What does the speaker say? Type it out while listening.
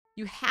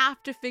You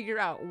have to figure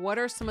out what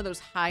are some of those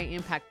high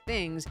impact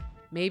things.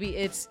 Maybe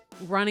it's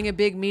running a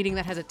big meeting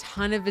that has a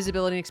ton of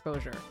visibility and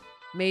exposure.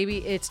 Maybe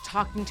it's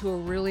talking to a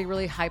really,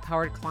 really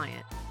high-powered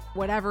client.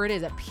 Whatever it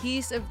is, a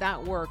piece of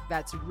that work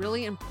that's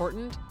really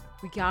important,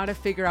 we gotta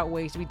figure out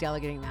ways to be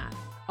delegating that.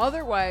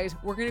 Otherwise,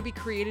 we're gonna be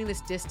creating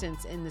this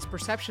distance and this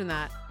perception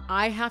that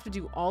I have to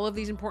do all of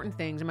these important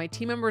things and my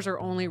team members are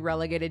only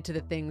relegated to the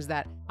things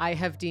that I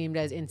have deemed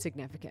as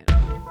insignificant.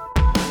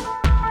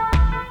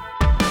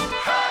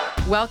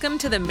 Welcome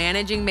to the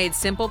Managing Made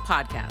Simple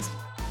podcast,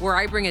 where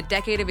I bring a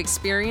decade of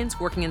experience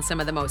working in some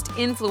of the most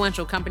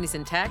influential companies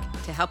in tech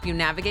to help you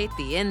navigate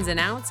the ins and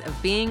outs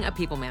of being a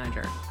people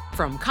manager.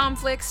 From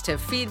conflicts to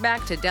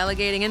feedback to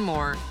delegating and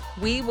more,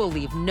 we will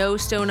leave no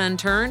stone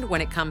unturned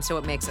when it comes to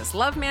what makes us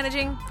love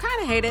managing,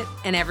 kind of hate it,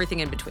 and everything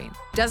in between.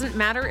 Doesn't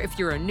matter if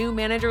you're a new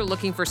manager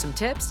looking for some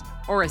tips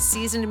or a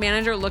seasoned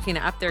manager looking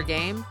to up their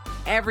game,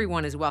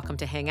 everyone is welcome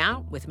to hang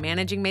out with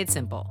Managing Made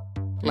Simple.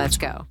 Let's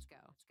go.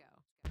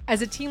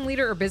 As a team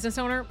leader or business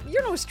owner,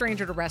 you're no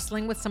stranger to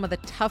wrestling with some of the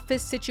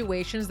toughest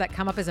situations that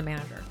come up as a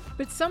manager.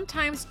 But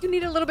sometimes you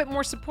need a little bit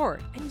more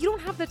support, and you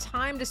don't have the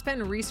time to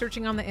spend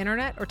researching on the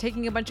internet or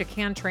taking a bunch of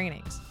canned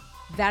trainings.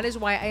 That is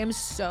why I am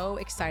so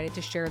excited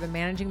to share the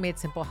Managing Made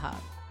Simple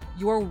Hub,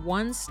 your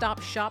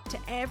one-stop shop to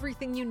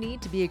everything you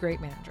need to be a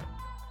great manager.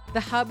 The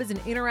Hub is an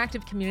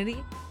interactive community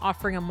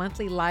offering a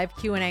monthly live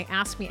Q&A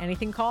Ask Me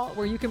Anything call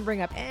where you can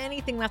bring up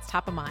anything that's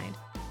top of mind,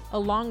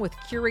 along with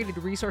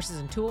curated resources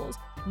and tools,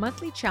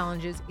 monthly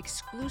challenges,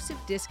 exclusive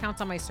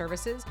discounts on my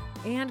services,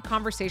 and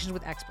conversations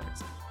with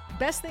experts.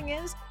 Best thing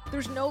is,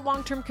 there's no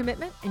long-term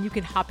commitment and you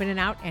can hop in and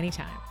out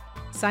anytime.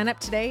 Sign up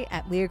today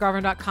at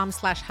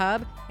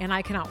leahgarvin.com/hub, and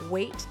I cannot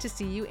wait to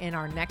see you in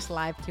our next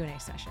live Q&A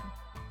session.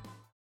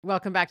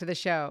 Welcome back to the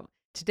show.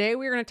 Today,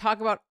 we're going to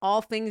talk about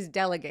all things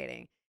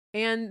delegating.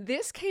 And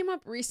this came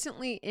up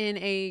recently in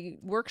a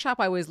workshop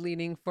I was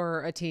leading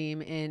for a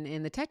team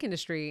in the tech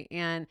industry,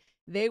 and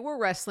they were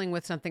wrestling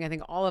with something I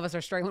think all of us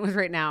are struggling with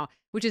right now,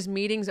 which is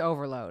meetings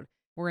overload.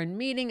 We're in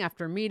meeting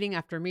after meeting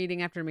after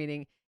meeting after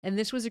meeting. And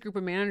this was a group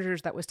of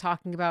managers that was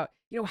talking about,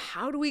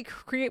 how do we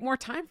create more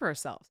time for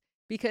ourselves?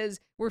 Because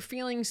we're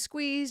feeling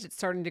squeezed. It's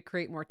starting to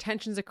create more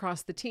tensions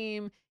across the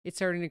team. It's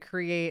starting to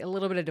create a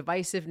little bit of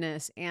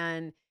divisiveness.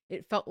 And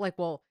it felt like,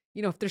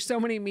 if there's so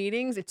many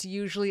meetings, it's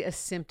usually a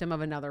symptom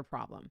of another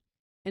problem.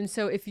 And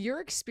so if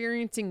you're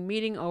experiencing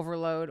meeting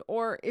overload,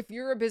 or if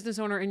you're a business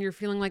owner and you're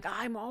feeling like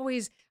I'm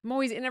always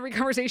in every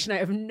conversation, I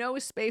have no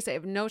space, I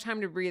have no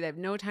time to breathe, I have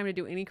no time to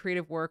do any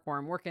creative work, or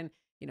I'm working,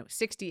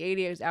 60,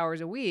 80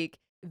 hours a week,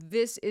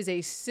 this is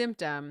a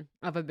symptom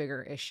of a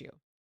bigger issue.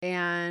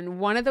 And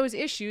one of those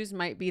issues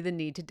might be the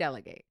need to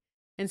delegate.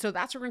 And so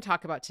that's what we're going to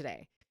talk about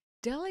today.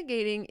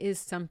 Delegating is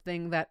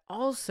something that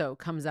also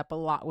comes up a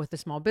lot with the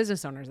small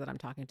business owners that I'm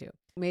talking to.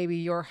 Maybe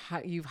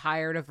you've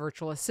hired a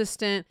virtual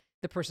assistant.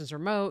 The person's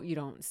remote, you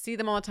don't see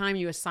them all the time,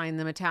 you assign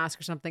them a task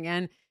or something,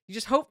 and you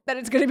just hope that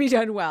it's going to be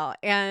done well.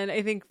 And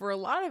I think for a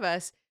lot of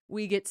us,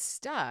 we get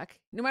stuck,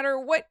 no matter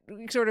what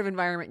sort of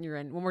environment you're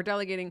in, when we're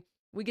delegating,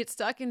 we get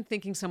stuck in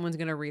thinking someone's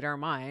going to read our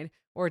mind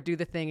or do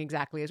the thing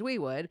exactly as we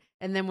would.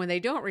 And then when they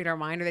don't read our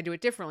mind or they do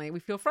it differently, we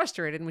feel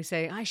frustrated and we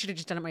say, I should have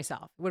just done it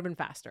myself. It would have been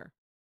faster.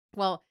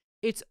 Well,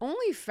 it's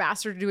only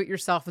faster to do it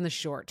yourself in the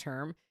short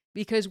term,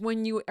 because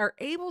when you are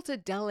able to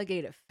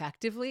delegate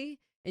effectively,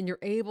 and you're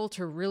able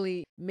to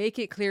really make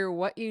it clear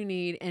what you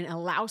need and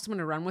allow someone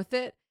to run with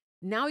it,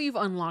 now you've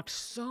unlocked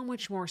so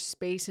much more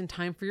space and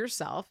time for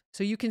yourself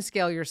so you can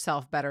scale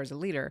yourself better as a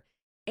leader.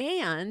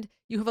 And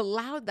you have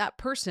allowed that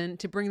person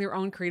to bring their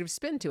own creative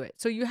spin to it.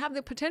 So you have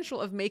the potential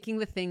of making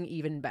the thing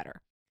even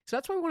better. So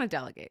that's why we want to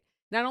delegate.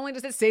 Not only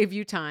does it save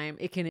you time,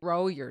 it can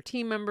grow your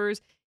team members,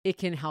 it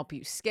can help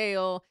you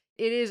scale.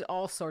 It is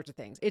all sorts of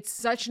things. It's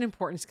such an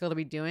important skill to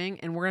be doing,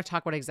 and we're going to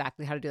talk about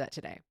exactly how to do that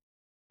today.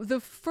 The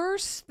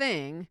first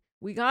thing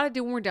we got to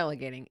do when we're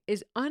delegating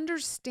is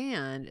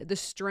understand the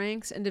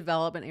strengths and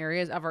development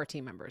areas of our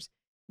team members.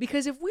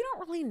 Because if we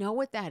don't really know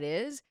what that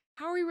is,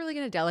 how are we really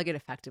going to delegate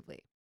effectively?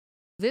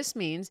 This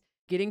means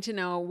getting to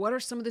know what are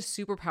some of the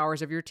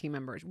superpowers of your team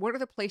members. What are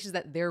the places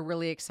that they're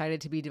really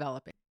excited to be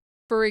developing?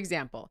 For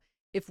example,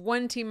 if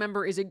one team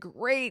member is a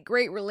great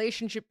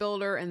relationship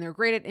builder and they're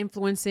great at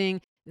influencing,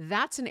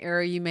 that's an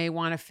area you may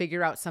want to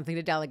figure out something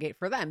to delegate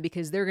for them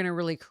because they're going to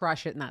really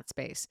crush it in that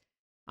space.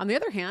 On the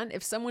other hand,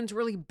 if someone's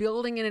really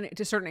building into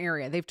a certain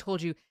area, they've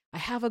told you, I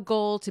have a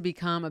goal to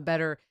become a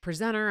better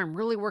presenter. I'm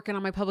really working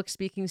on my public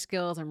speaking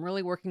skills. I'm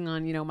really working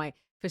on, my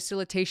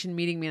facilitation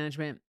meeting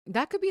management.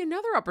 That could be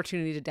another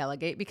opportunity to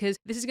delegate because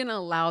this is going to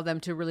allow them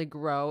to really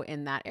grow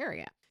in that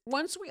area.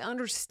 Once we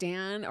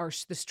understand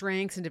the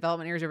strengths and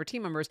development areas of our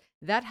team members,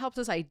 that helps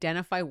us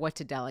identify what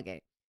to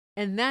delegate.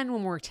 And then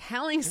when we're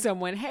telling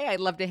someone, hey, I'd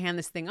love to hand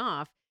this thing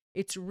off,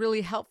 it's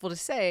really helpful to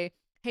say,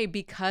 hey,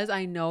 because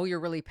I know you're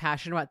really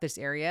passionate about this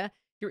area,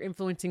 your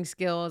influencing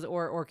skills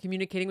or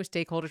communicating with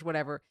stakeholders,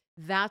 whatever,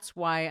 that's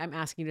why I'm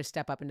asking you to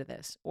step up into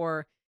this.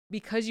 Or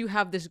because you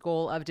have this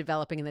goal of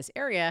developing in this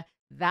area,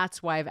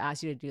 that's why I've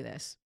asked you to do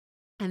this.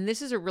 And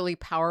this is a really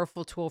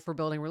powerful tool for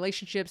building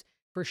relationships,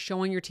 for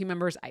showing your team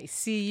members, I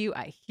see you,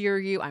 I hear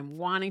you, I'm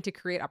wanting to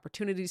create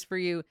opportunities for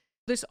you.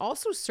 This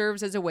also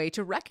serves as a way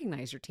to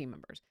recognize your team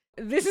members.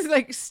 This is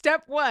like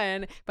step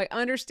one, by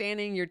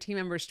understanding your team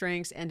members'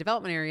 strengths and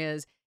development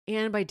areas,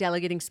 and by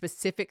delegating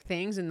specific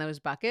things in those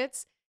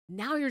buckets.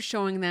 Now you're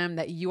showing them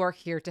that you are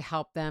here to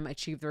help them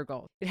achieve their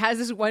goal. It has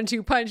this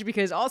 1-2 punch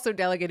because also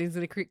delegating is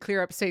going to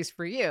clear up space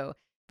for you,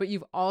 but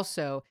you've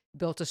also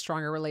built a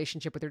stronger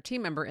relationship with your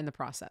team member in the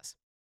process.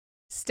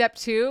 Step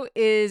 2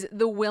 is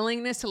the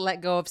willingness to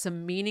let go of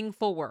some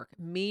meaningful work,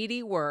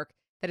 meaty work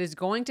that is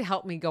going to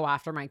help me go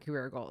after my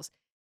career goals.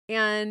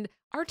 And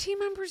our team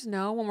members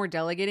know when we're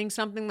delegating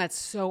something that's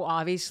so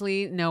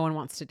obviously no one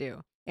wants to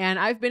do. And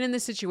I've been in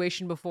this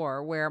situation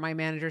before where my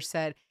manager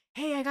said,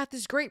 hey, I got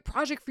this great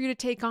project for you to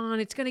take on.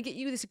 It's going to get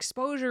you this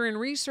exposure and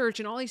research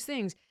and all these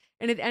things.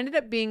 And it ended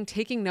up being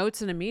taking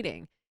notes in a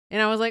meeting.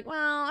 And I was like,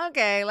 well,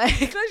 okay,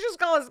 like let's just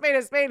call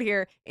a spade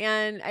here.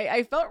 And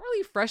I felt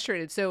really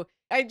frustrated. So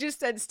I just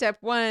said step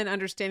 1,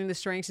 understanding the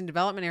strengths and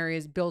development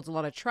areas builds a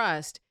lot of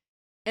trust.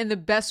 And the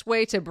best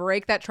way to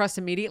break that trust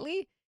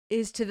immediately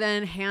is to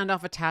then hand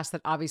off a task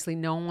that obviously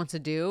no one wants to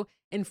do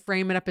and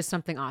frame it up as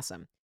something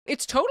awesome.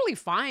 It's totally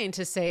fine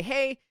to say,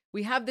 hey,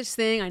 we have this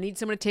thing. I need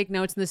someone to take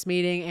notes in this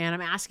meeting. And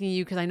I'm asking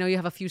you because I know you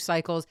have a few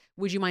cycles.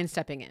 Would you mind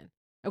stepping in?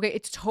 Okay,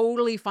 it's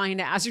totally fine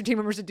to ask your team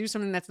members to do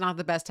something that's not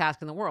the best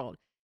task in the world.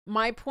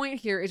 My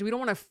point here is we don't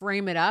want to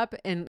frame it up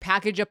and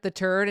package up the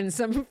turd in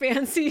some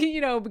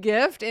fancy,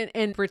 gift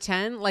and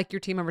pretend like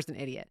your team member's an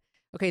idiot.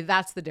 Okay,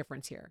 that's the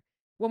difference here.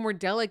 When we're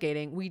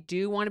delegating, we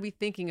do want to be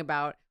thinking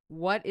about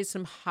what is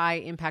some high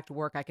impact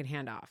work I can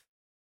hand off.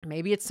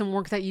 Maybe it's some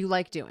work that you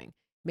like doing.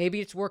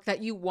 Maybe it's work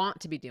that you want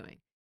to be doing.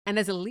 And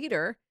as a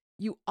leader,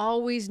 you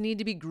always need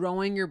to be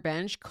growing your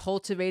bench,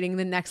 cultivating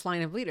the next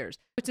line of leaders.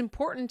 It's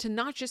important to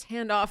not just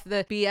hand off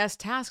the BS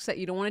tasks that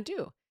you don't want to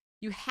do.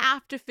 You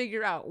have to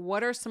figure out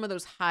what are some of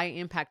those high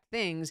impact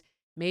things.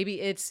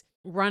 Maybe it's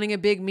running a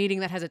big meeting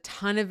that has a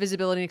ton of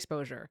visibility and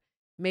exposure.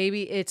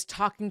 Maybe it's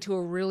talking to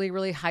a really,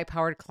 really high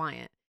powered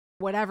client.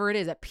 Whatever it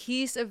is, a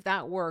piece of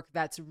that work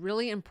that's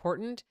really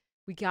important,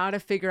 we got to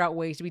figure out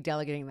ways to be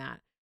delegating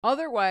that.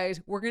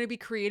 Otherwise, we're going to be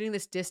creating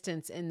this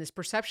distance and this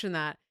perception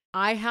that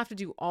I have to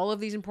do all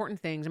of these important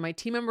things and my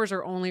team members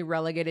are only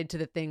relegated to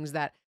the things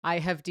that I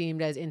have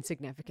deemed as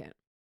insignificant.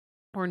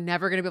 We're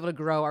never going to be able to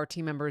grow our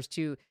team members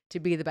to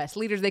be the best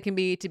leaders they can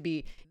be, to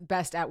be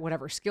best at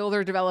whatever skill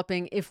they're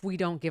developing if we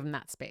don't give them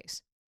that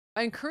space.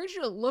 I encourage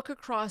you to look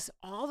across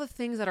all the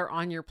things that are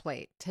on your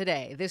plate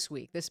today, this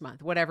week, this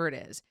month, whatever it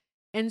is,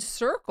 and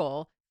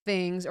circle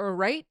things or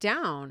write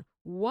down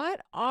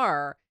what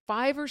are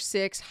 5 or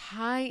 6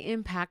 high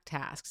impact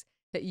tasks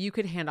that you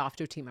could hand off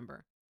to a team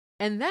member.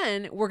 And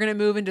then we're going to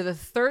move into the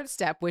third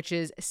step, which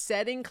is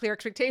setting clear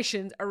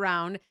expectations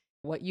around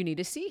what you need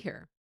to see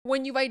here.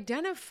 When you've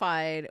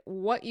identified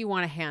what you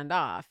want to hand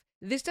off,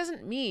 this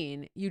doesn't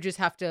mean you just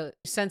have to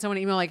send someone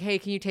an email like, hey,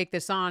 can you take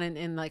this on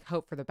and like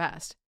hope for the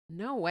best?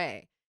 No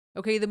way.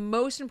 Okay, the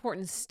most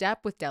important step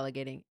with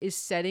delegating is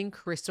setting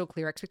crystal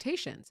clear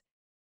expectations.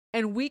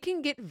 And we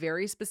can get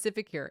very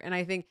specific here. And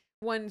I think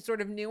one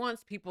sort of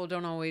nuance people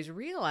don't always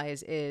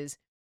realize is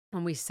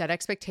when we set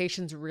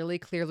expectations really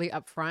clearly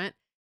up front,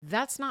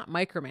 that's not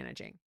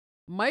micromanaging.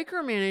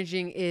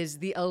 Micromanaging is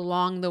the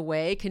along the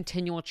way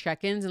continual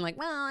check-ins and like,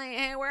 well,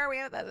 hey, where are we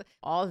at?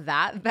 All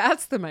that,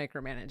 that's the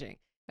micromanaging.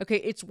 Okay,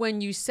 it's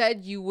when you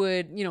said you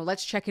would,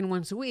 let's check in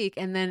once a week.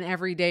 And then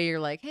every day you're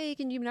like, hey,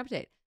 can you give me an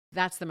update?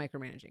 That's the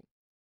micromanaging.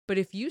 But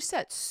if you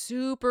set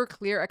super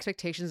clear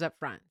expectations up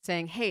front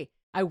saying, hey,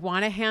 I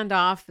want to hand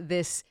off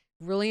this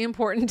really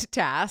important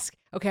task.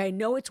 Okay, I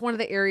know it's one of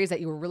the areas that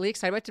you were really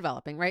excited about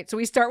developing, right? So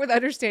we start with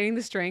understanding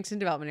the strengths and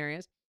development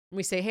areas. And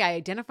we say, hey, I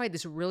identified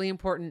this really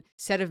important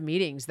set of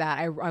meetings that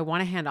I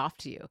want to hand off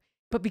to you.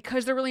 But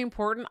because they're really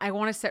important, I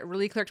want to set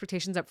really clear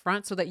expectations up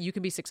front so that you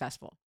can be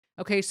successful.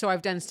 Okay, so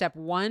I've done step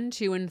 1,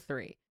 2, and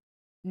 3.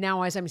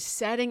 Now, as I'm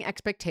setting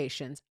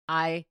expectations,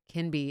 I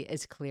can be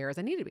as clear as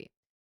I need to be.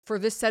 For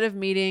this set of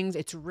meetings,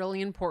 it's really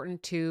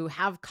important to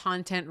have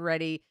content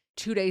ready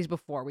 2 days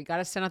before. We got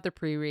to send out the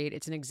pre-read.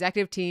 It's an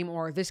executive team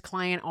or this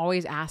client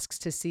always asks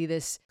to see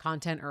this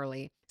content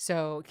early.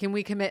 So can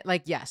we commit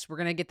like, yes, we're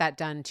going to get that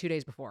done 2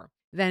 days before.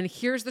 Then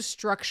here's the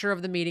structure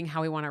of the meeting,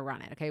 how we want to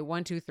run it. Okay,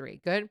 1, 2,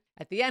 3. Good.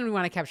 At the end, we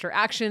want to capture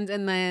actions.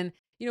 And then,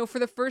 for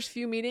the first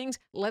few meetings,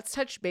 let's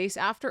touch base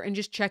after and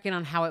just check in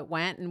on how it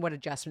went and what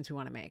adjustments we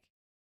want to make.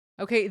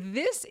 Okay,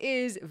 this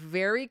is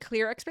very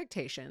clear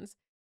expectations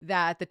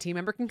that the team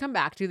member can come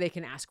back to. They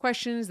can ask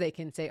questions. They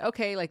can say,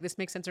 okay, like this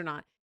makes sense or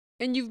not.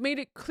 And you've made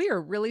it clear,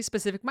 really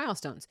specific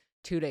milestones.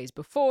 2 days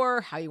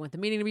before, how you want the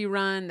meeting to be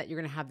run, that you're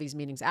going to have these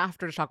meetings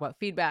after to talk about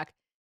feedback.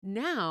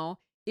 Now,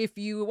 if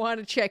you want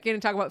to check in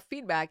and talk about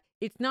feedback,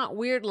 it's not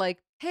weird like,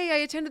 hey, I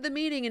attended the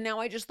meeting and now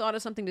I just thought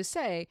of something to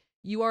say.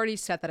 You already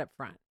set that up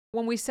front.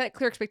 When we set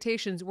clear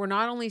expectations, we're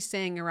not only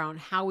saying around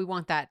how we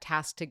want that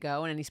task to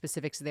go and any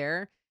specifics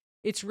there.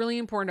 It's really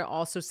important to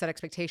also set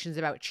expectations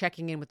about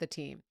checking in with the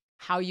team,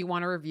 how you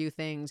want to review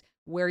things,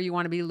 where you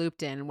want to be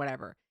looped in,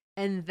 whatever.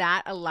 And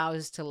that allows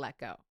us to let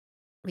go.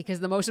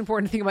 Because the most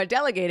important thing about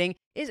delegating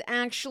is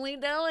actually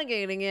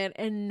delegating it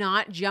and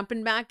not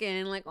jumping back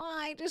in like, oh,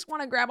 I just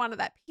want to grab onto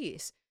that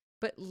piece,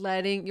 but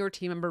letting your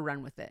team member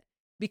run with it.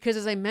 Because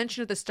as I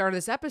mentioned at the start of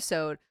this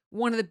episode,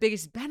 one of the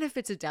biggest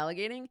benefits of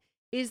delegating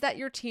is that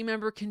your team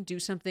member can do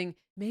something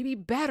maybe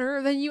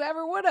better than you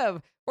ever would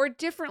have, or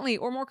differently,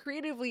 or more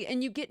creatively,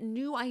 and you get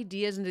new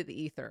ideas into the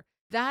ether.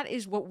 That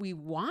is what we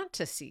want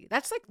to see.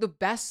 That's like the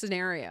best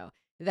scenario,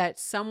 that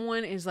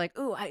someone is like,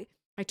 oh, I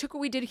took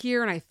what we did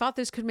here and I thought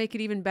this could make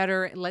it even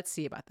better. And let's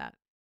see about that.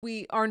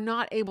 We are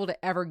not able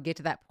to ever get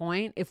to that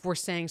point if we're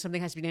saying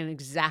something has to be done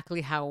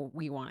exactly how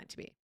we want it to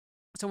be.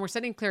 So when we're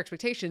setting clear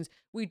expectations,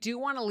 we do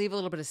want to leave a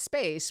little bit of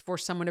space for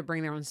someone to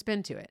bring their own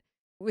spin to it.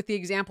 With the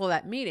example of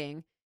that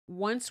meeting,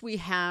 once we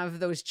have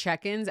those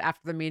check-ins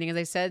after the meeting, as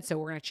I said, so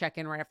we're going to check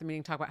in right after the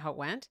meeting, talk about how it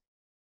went.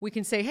 We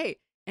can say, hey,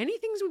 any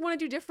things we want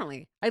to do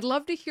differently? I'd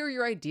love to hear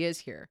your ideas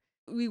here.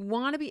 We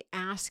want to be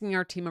asking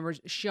our team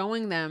members,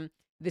 showing them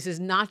this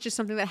is not just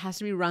something that has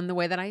to be run the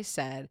way that I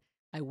said.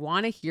 I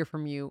want to hear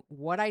from you.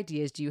 What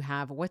ideas do you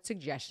have? What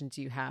suggestions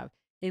do you have?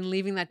 In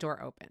leaving that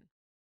door open.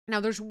 Now,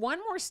 there's one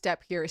more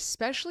step here,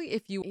 especially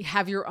if you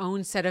have your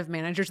own set of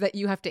managers that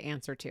you have to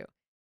answer to.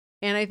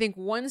 And I think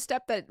one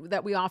step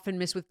that we often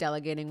miss with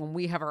delegating when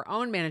we have our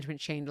own management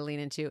chain to lean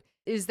into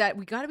is that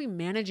we got to be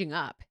managing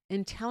up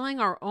and telling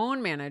our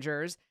own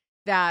managers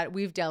that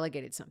we've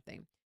delegated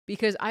something.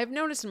 Because I've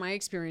noticed in my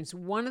experience,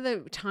 one of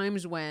the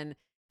times when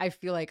I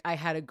feel like I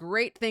had a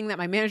great thing that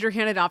my manager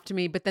handed off to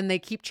me, but then they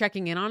keep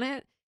checking in on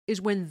it,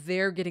 is when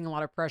they're getting a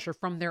lot of pressure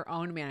from their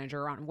own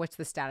manager on what's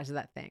the status of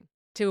that thing.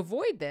 To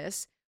avoid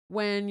this,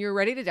 when you're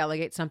ready to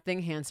delegate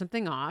something, hand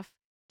something off,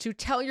 to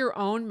tell your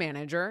own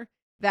manager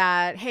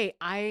that, hey,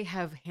 I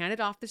have handed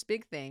off this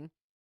big thing.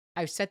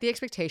 I've set the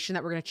expectation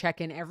that we're going to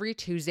check in every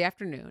Tuesday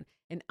afternoon,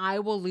 and I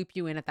will loop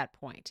you in at that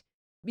point.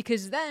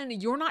 Because then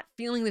you're not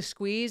feeling the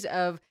squeeze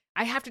of,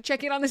 I have to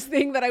check in on this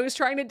thing that I was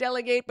trying to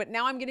delegate, but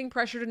now I'm getting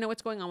pressure to know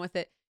what's going on with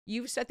it.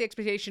 You've set the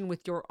expectation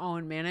with your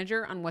own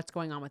manager on what's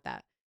going on with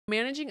that.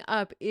 Managing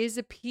up is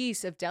a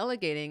piece of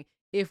delegating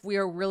if we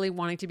are really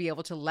wanting to be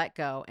able to let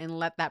go and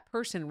let that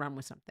person run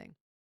with something.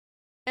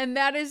 And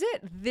that is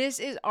it. This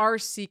is our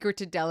secret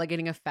to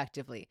delegating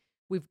effectively.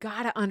 We've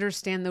got to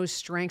understand those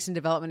strengths and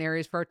development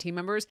areas for our team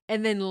members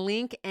and then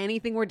link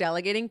anything we're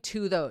delegating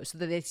to those so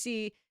that they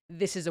see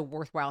this is a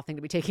worthwhile thing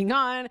to be taking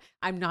on.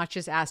 I'm not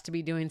just asked to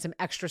be doing some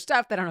extra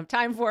stuff that I don't have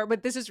time for,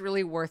 but this is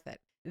really worth it.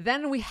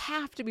 Then we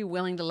have to be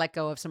willing to let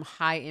go of some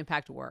high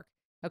impact work.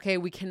 Okay,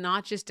 we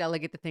cannot just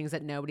delegate the things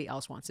that nobody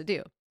else wants to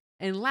do.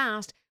 And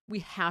last, we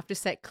have to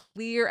set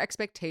clear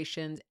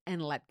expectations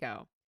and let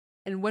go.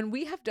 And when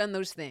we have done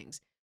those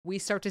things, we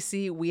start to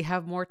see we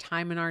have more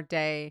time in our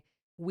day.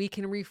 We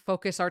can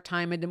refocus our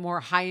time into more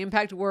high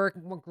impact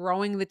work, more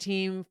growing the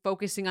team,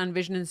 focusing on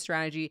vision and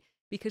strategy,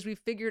 because we've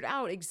figured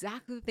out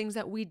exactly the things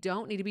that we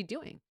don't need to be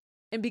doing.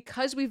 And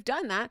because we've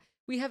done that,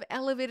 we have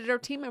elevated our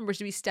team members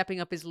to be stepping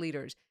up as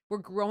leaders. We're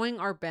growing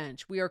our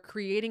bench. We are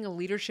creating a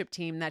leadership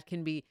team that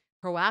can be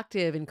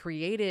proactive and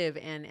creative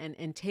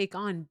and take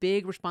on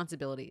big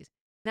responsibilities.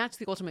 That's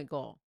the ultimate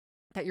goal,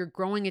 that you're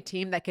growing a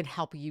team that can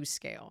help you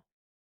scale.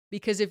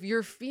 Because if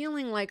you're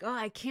feeling like, oh,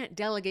 I can't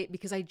delegate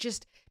because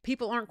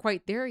people aren't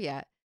quite there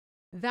yet,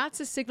 that's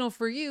a signal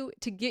for you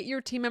to get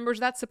your team members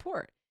that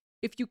support.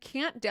 If you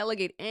can't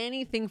delegate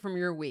anything from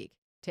your week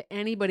to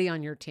anybody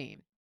on your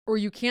team, or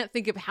you can't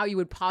think of how you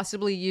would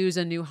possibly use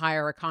a new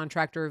hire, a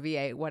contractor, a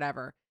VA,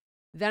 whatever,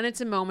 then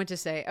it's a moment to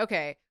say,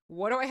 okay,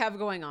 what do I have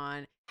going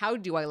on? How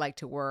do I like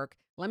to work?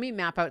 Let me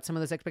map out some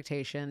of those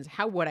expectations.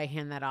 How would I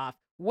hand that off?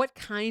 What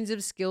kinds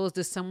of skills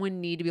does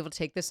someone need to be able to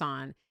take this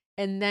on?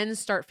 And then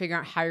start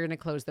figuring out how you're going to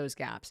close those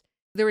gaps.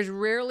 There is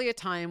rarely a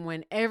time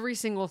when every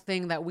single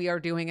thing that we are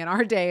doing in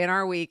our day, in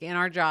our week, in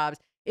our jobs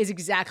is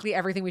exactly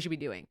everything we should be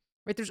doing.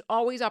 Right? There's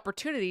always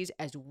opportunities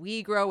as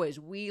we grow, as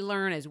we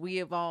learn, as we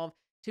evolve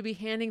to be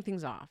handing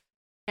things off.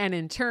 And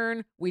in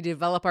turn, we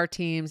develop our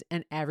teams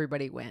and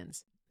everybody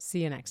wins.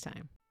 See you next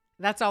time.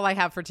 That's all I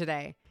have for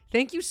today.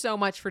 Thank you so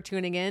much for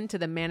tuning in to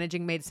the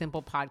Managing Made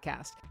Simple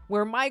podcast,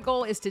 where my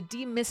goal is to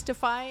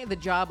demystify the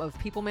job of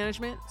people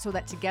management so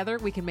that together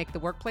we can make the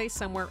workplace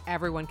somewhere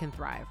everyone can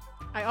thrive.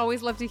 I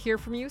always love to hear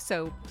from you,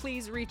 so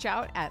please reach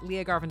out at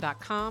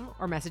leahgarvin.com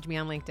or message me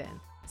on LinkedIn.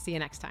 See you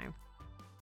next time.